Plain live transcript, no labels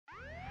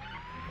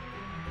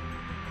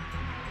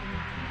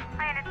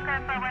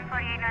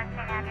148 North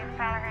St. Andrews,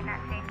 Prowler heard not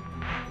seen.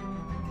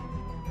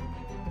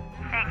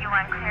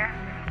 81 clear.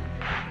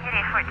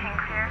 8814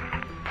 clear.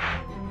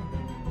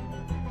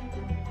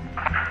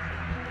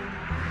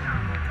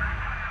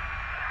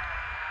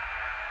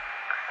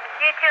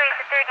 U2 is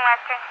the 3rd and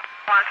Western.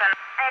 Wonton.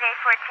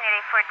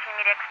 8814,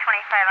 meet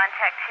X25 on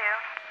tech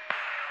 2.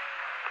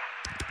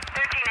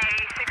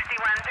 1380,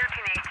 61,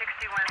 1380,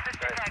 61.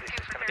 This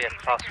is going to be a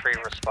class 3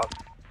 response.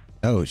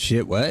 Oh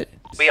shit, what?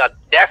 We are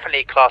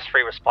definitely class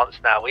 3 response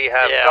now. We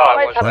have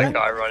watch What? that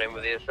guy running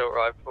with the assault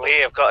rifle. we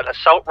have got an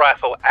assault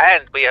rifle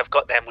and we have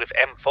got them with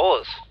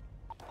M4s.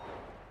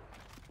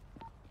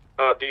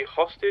 The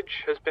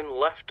hostage has been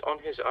left on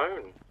his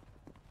own.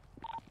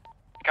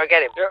 Go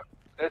get him. Yeah,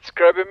 let's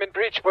grab him in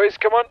breach, boys.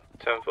 Come on.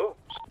 10-4. Oh,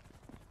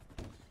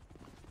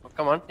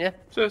 come on, yeah.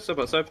 So, so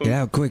Get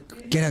out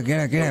quick. Get out, get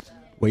out, get out.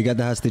 We got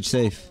the hostage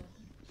safe.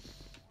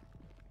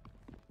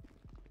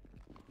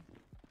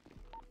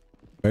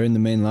 We're in the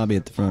main lobby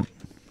at the front.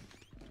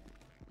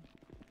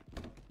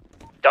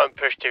 Don't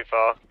push too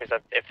far,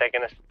 because if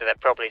they're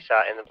probably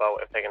sat in the vault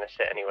if they're gonna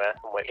sit anywhere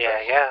and wait for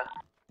us. Yeah.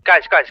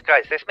 Guys,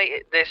 let's meet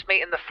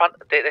in the front,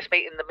 let's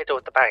meet in the middle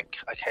of the bank,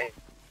 okay?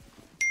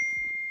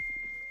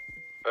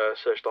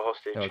 Search the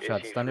hostage. Yo,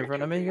 Chad, stand in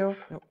front of me, yo.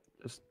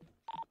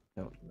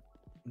 Yo.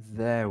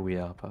 There we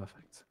are,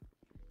 perfect.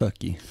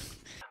 Fuck you.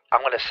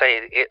 I'm gonna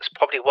say it's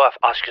probably worth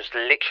us just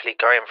literally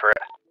going for it.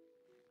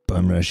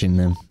 Bum rushing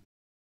them.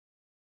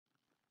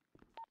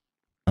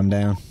 I'm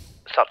down.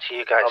 It's up to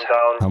you guys. I'm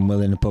down. I'm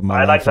willing to put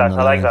my I like life on that,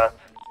 the I like line. that.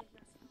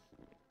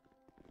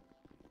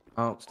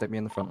 Oh, stick me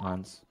in the front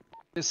lines.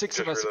 There's 6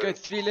 of Just us. reload.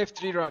 Good. 3 left,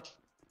 3 right.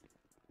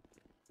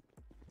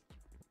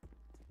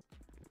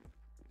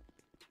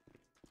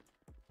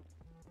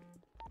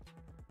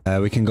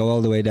 We can go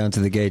all the way down to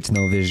the gates,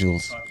 no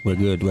visuals. We're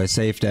good. We're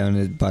safe down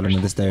at the bottom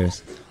of the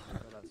stairs.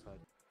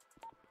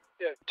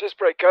 Yeah, just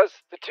break, guys.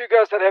 The 2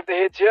 guys that have the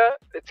heads here,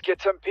 let's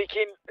get some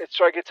peeking. Let's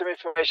try to get some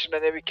information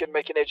and then we can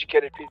make an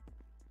educated peek.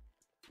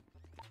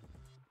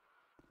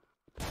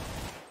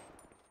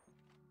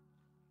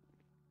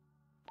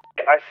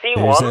 I see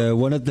There's one.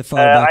 one at the far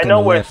back I on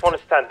know the where left. Swan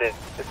stand is.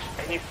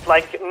 He's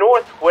like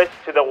northwest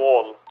to the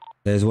wall.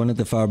 There's one at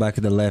the far back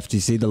of the left.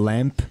 You see the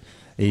lamp?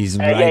 He's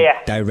yeah, right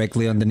yeah.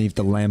 directly underneath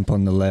the lamp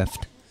on the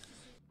left.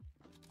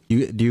 Do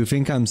you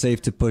think I'm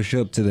safe to push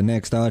up to the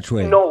next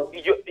archway? No,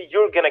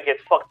 you're gonna get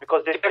fucked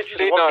because there's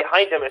Definitely one not.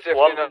 behind him as Definitely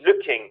well not.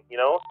 looking, you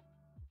know?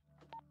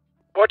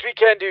 What we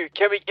can do,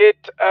 can we get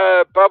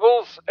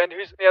Bubbles and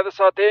who's on the other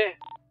side there?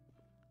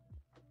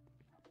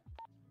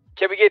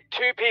 Can we get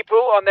 2 people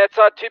on that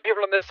side, 2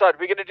 people on this side?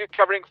 We're gonna do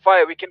covering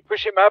fire. We can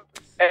push him up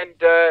and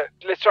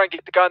let's try and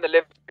get the guy on the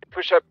left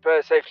push up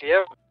safely,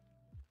 yeah?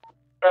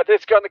 Right,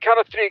 let's go on the count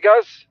of 3,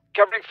 guys.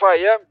 Covering fire,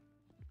 yeah?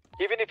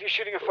 Even if you're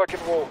shooting a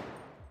fucking wall.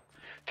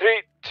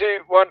 3, 2,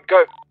 1,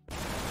 go.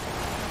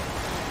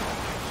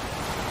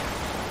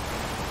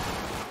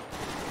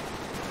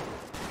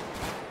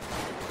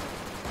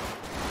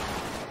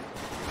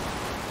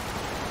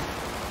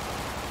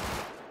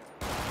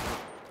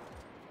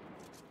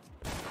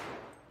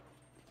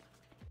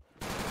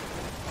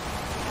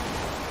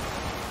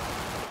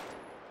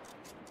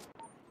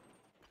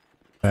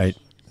 Right.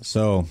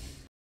 So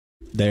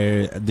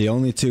they're the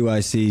only 2 I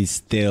see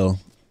still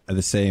are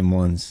the same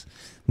ones.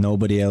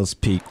 Nobody else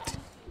peeked.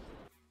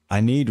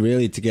 I need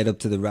really to get up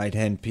to the right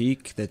hand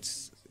peak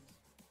that's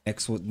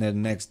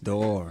next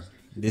door.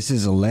 This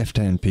is a left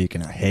hand peak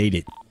and I hate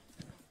it.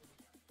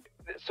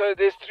 So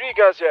there's 3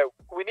 guys here.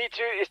 We need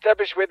to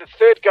establish where the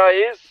 3rd guy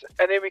is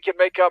and then we can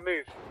make our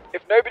move.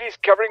 If nobody's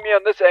covering me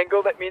on this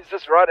angle, that means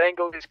this right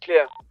angle is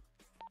clear.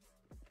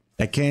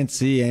 I can't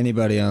see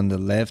anybody on the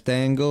left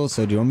angle,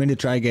 so do you want me to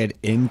try get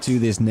into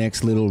this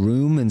next little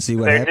room and see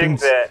what They're doing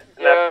happens?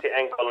 the left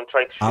angle and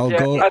trying to shoot. I'll Yeah,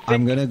 go. I think-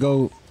 I'm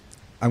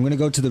gonna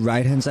go to the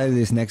right hand side of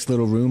this next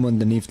little room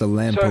underneath the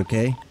lamp. So-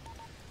 Okay.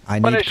 I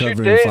Wanna need shoot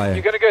cover there? and fire.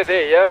 You're gonna go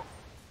there,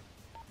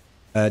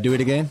 yeah? Do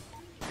it again.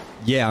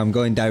 Yeah, I'm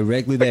going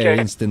directly there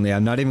Okay. instantly.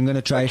 I'm not even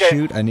gonna try Okay.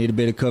 shoot. I need a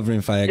bit of cover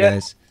and fire, Yeah.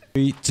 guys.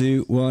 3,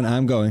 2, 1.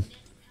 I'm going.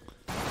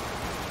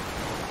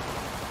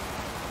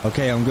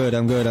 Okay, I'm good.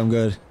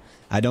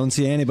 I don't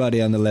see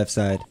anybody on the left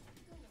side.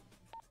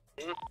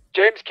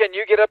 James, can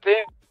you get up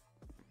there?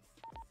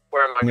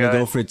 Where am I I'm gonna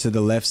going? go for it to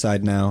the left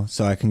side now,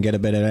 so I can get a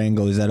better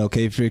angle. Is that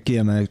okay, Fricky?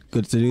 Am I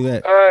good to do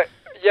that?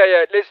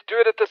 Yeah, let's do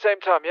it at the same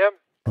time, yeah?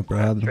 No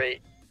problem.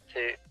 3,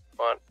 2,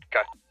 1, go.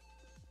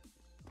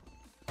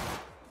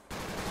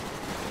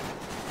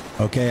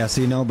 Okay, I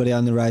see nobody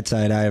on the right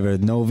side either.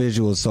 No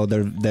visuals, so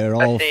they're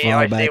all far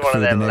I see back one through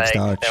of the them next legs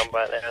arch. down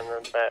back there and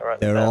then back, right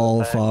They're there, all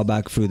back. far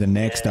back through the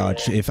next Yeah,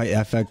 arch. yeah.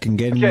 If I can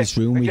get in Okay, this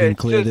room, we okay, can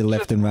clear the just-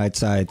 left and right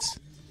sides.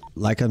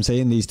 Like I'm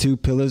saying, these 2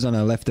 pillars on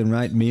our left and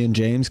right, me and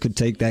James could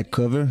take that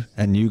cover,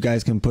 and you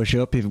guys can push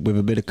up with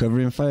a bit of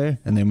covering fire,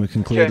 and then we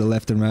can clear Okay. the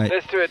left and right.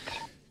 Let's do it.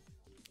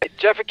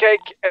 Jaffa Cake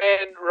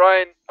and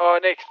Ryan are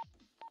next.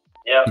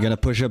 Yeah. You gotta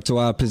push up to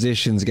our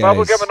positions, guys.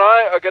 Bubblegum and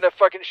I are gonna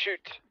fucking shoot,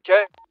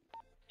 okay?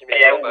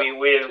 Yeah, we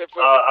will.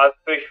 I'll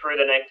push through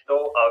the next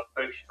door. I'll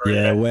push through the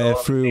Yeah, next we're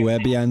door. through. We're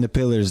behind the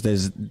pillars.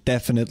 There's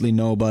definitely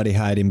nobody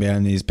hiding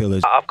behind these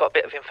pillars. I've got a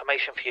bit of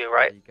information for you,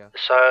 right? There you go.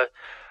 So,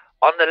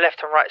 on the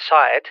left and right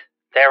side,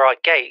 there are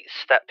gates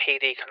that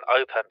PD can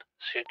open.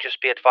 So just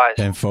be advised.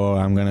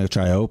 10-4, I'm gonna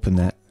try to open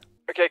that.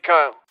 Okay,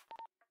 Kyle.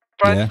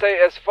 Try Yeah. and stay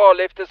as far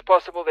left as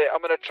possible there.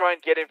 I'm gonna try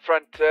and get in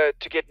front to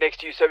get next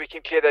to you so we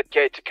can clear that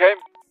gate, okay?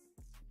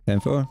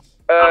 10-4.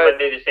 I'm gonna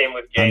do the same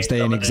with James. I'm staying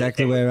gonna do the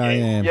exactly same with where I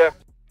James. am.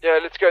 Yeah,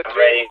 let's go. I'm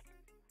 3, ready.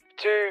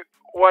 2,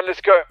 1,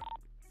 let's go.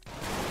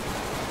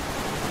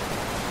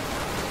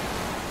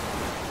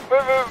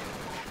 Move.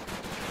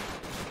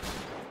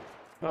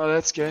 Oh,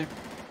 that's game.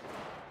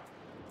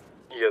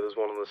 Yeah, there's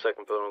one on the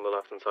second pillar on the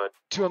left hand side.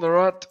 2 on the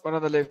right, 1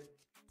 on the left.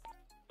 I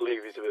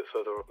believe he's a bit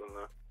further up than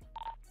that.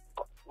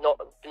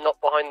 Not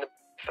behind the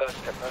first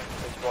pillar.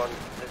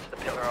 There's the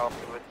pillar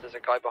afterwards. There's a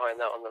guy behind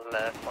that on the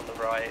left, on the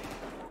right.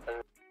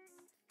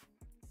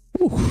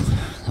 Ooh,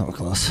 that was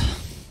close.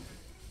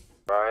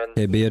 Ryan.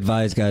 Okay, be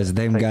advised, guys.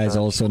 Them Take guys charge.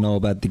 also know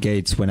about the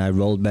gates. When I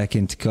rolled back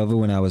into cover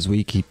when I was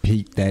weak, he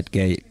peeked that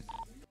gate.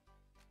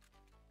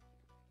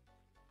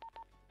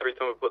 Every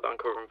time we put down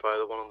covering fire,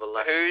 the one on the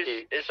left.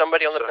 Is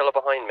somebody on the pillar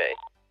behind me?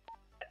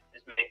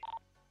 It's me.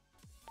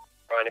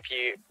 Ryan, if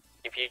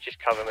you just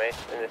cover me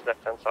in this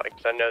left hand side,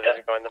 because I know there's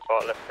a guy in the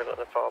far left pillar,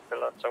 the far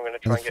pillar, so I'm going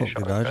to Where try the and get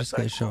fuck a shot. did I on just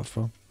first get shot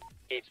from?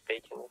 Keep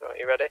speaking. Are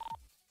you ready?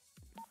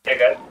 Yeah,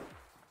 good.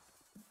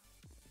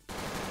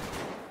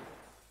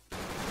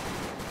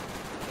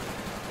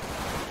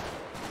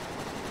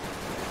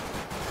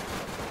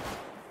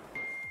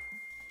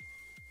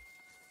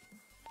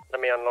 Let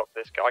me unlock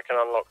this. I can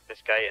unlock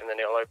this gate, and then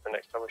it'll open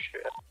next time we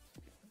shoot it.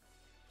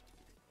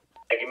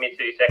 Yeah, give me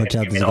 2 seconds. Watch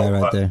out, give me there's a guy an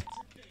right offer. there.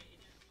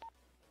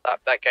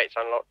 That gate's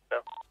unlocked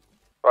now.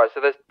 Right, so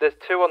there's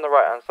 2 on the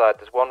right hand side.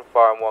 There's 1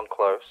 far and 1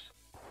 close.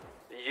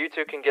 You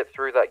two can get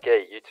through that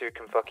gate. You two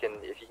can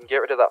fucking. If you can get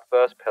rid of that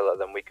first pillar,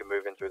 then we can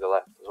move in through the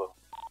left as well.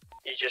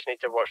 You just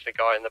need to watch the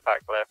guy in the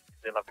back left.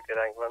 He'll have a good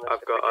angle on us.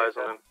 I've got eyes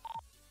on him.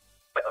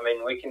 I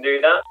mean, we can do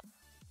that.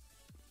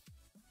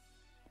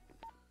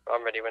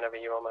 I'm ready whenever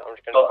you are, mate. I'm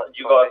just going Oh,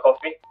 you got a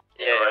coffee?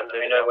 Yeah, Alright, I'm let me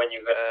doing know it. when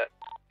you got.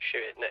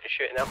 Shoot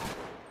it now.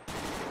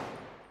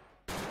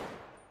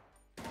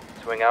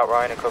 Swing out,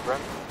 Ryan, and cover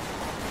him.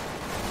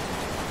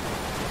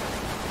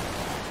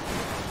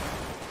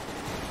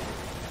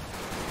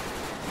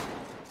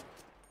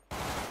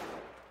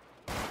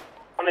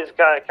 One is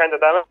kind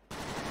of down.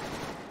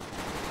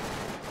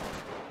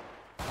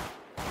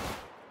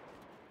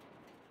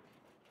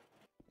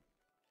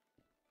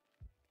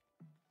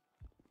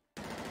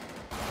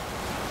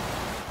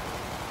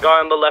 Guy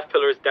on the left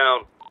pillar is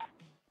down.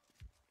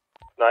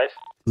 Nice.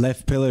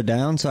 Left pillar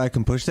down so I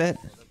can push that?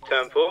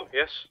 10-4,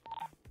 yes.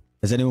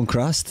 Has anyone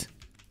crossed?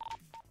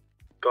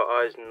 Got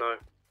eyes, no.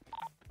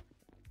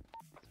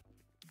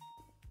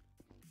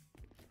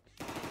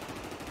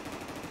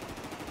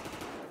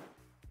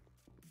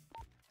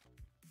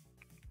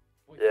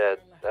 Yeah,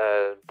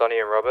 Donnie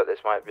and Robert, this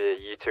might be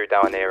you two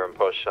down here and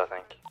push, I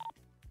think.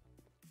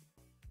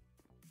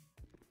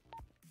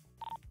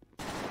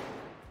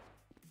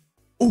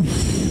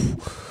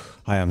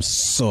 Oof. I am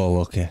so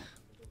lucky.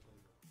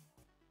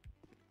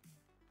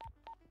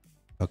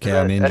 Okay,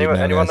 I'm injured now,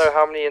 Anyone guys. know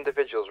how many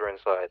individuals were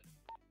inside?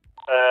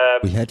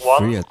 We had one.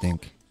 3, I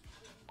think.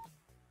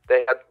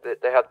 They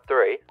had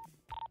 3.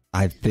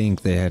 I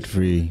think they had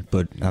 3,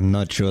 but I'm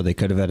not sure. They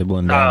could have had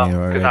one down here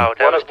already. No,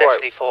 there One was at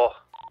White. definitely 4.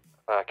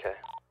 Okay.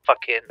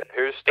 Fucking.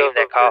 Who's still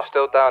their car.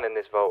 down in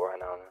this vault right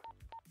now?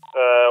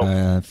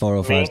 Then?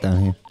 405 's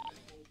down here.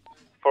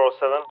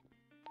 407.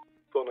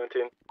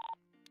 419.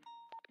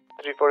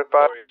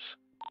 345.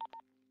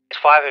 It's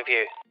 5 of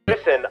you.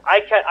 Listen,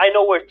 I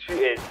know where 2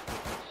 is.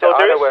 So Yeah, I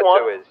know there's where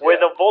one 2 is, with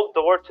yeah. a vault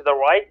door to the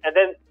right, and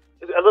then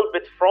a little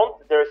bit front,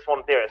 there's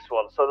one there as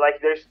well. So like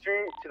there's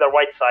 2 to the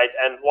right side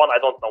and 1 I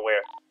don't know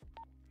where.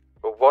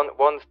 Well,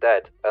 one's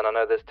dead, and I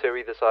know there's 2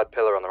 either side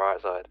pillar on the right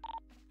side.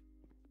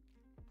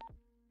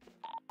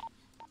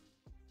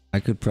 I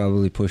could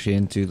probably push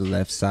into the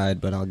left side,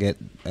 but I'll get,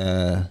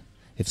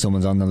 if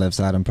someone's on the left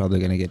side, I'm probably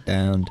going to get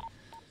downed.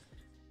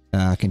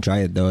 I can try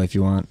it though if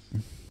you want.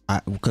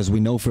 Because we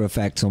know for a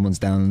fact someone's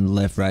down on the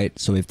left, right?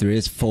 So if there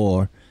is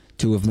 4,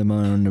 2 of them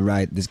are on the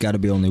right, there's got to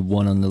be only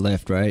 1 on the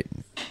left, right?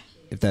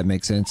 If that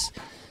makes sense.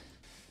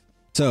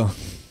 So,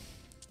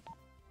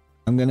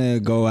 I'm going to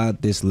go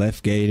out this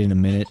left gate in a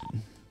minute.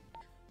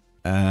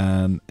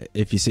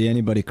 If you see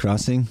anybody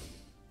crossing,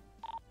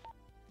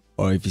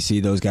 or if you see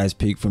those guys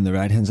peek from the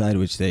right hand side,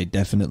 which they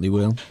definitely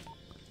will,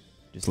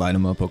 just line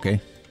them up, okay?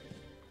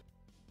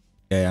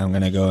 Okay, I'm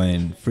gonna go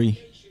in 3,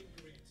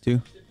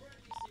 2,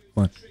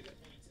 1.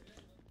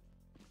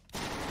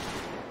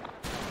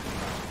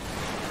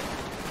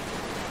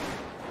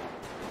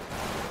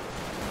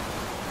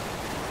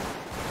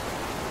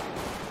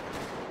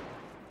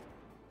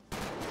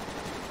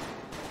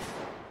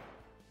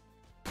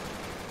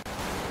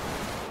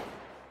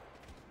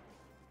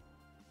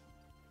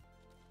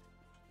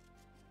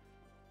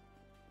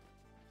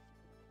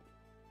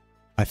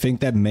 I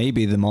think that may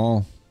be them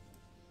all.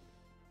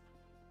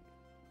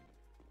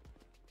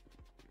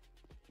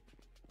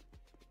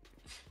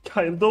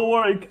 Kyle, don't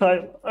worry,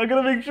 Kyle. I'm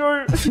gonna make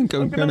sure. I think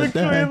I'm gonna make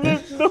sure you die.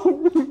 live. No.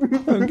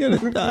 I'm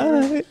gonna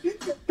die.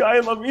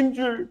 Kyle, I'm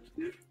injured.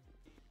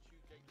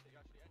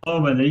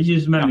 Oh, but they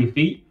just smell my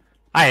feet.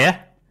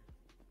 Hiya.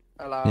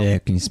 Hello. Yeah,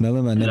 can you smell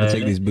him? I never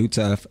take these boots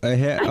off.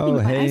 Hey,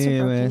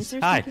 man.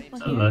 Hi.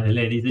 Hello,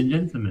 ladies and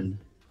gentlemen.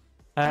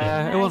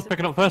 Who wants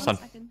picking up first then?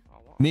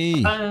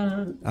 Me.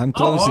 I'm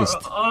closest.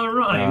 All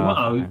right.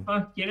 Wow.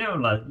 Fucking hell,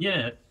 lad.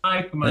 Yeah.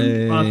 I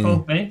command my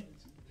coffee.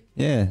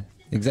 Yeah,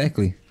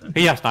 exactly.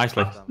 He asked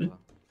nicely.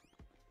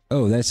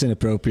 Oh, that's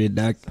inappropriate,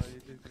 Doc.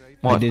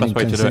 What's I the didn't best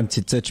way to do consent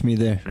it? to touch me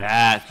there.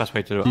 Nah, it's the best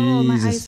way to do it. Jesus.